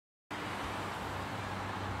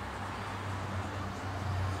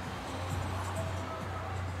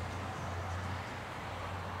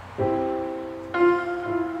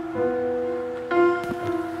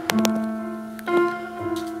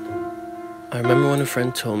remember when a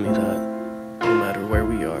friend told me that no matter where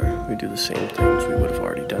we are, we do the same things we would have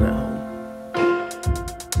already done at home.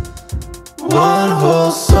 One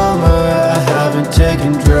whole summer I haven't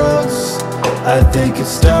taken drugs. I think it's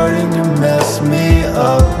starting to mess me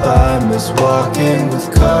up. I miss walking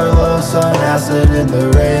with Carlos on acid in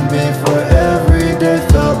the rain before every day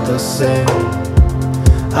felt the same.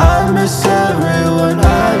 I miss everyone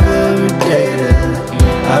I've ever dated.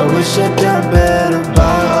 I wish I'd done better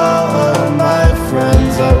by all of my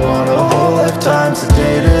friends. I want a whole lifetime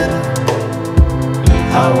sedated.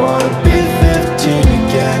 I wanna be 15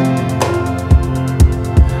 again.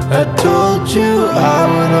 I told you I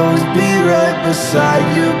would always be right beside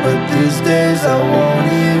you, but these days I won't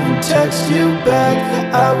even text you back.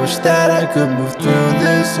 I wish that I could move through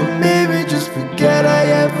this, or maybe just forget I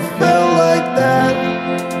ever felt like that.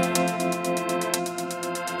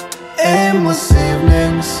 Aimless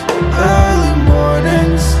evenings, early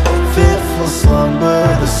mornings, fitful slumber,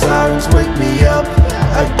 the sirens wake me up.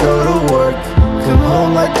 I go to work, come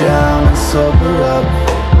home, lie down and sober up.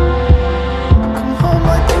 Come home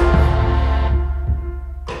like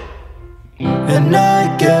and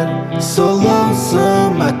I get so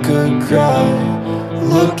lonesome I could cry,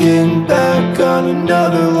 looking back on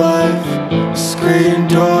another life. Screen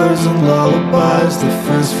doors and lullabies, the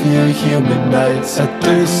first few human nights at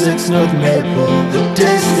 36 North Maple. The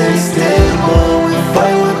days stay stable, we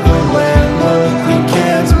fight with the landlord, clean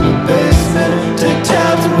cans in the basement, take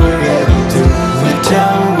tabs when we're able to, leave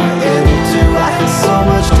town when we're able to. I had so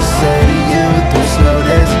much to say to you, through snow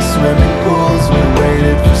days and swimming pools, we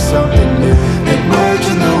waited for something new. Emerge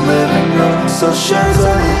in the living room, so shares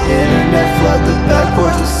on the internet, flood the back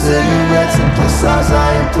porch with cigarettes and plus songs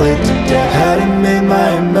I had played to death. Hadn't made my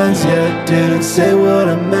amends yet, didn't say what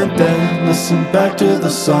I meant then. Listen back to the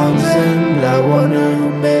songs and I wonder who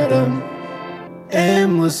made them.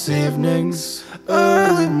 Aimless evenings,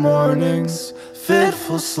 early mornings,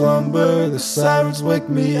 fitful slumber, the sirens wake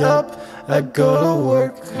me up. I go to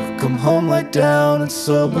work, come home, lie down and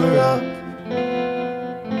sober up.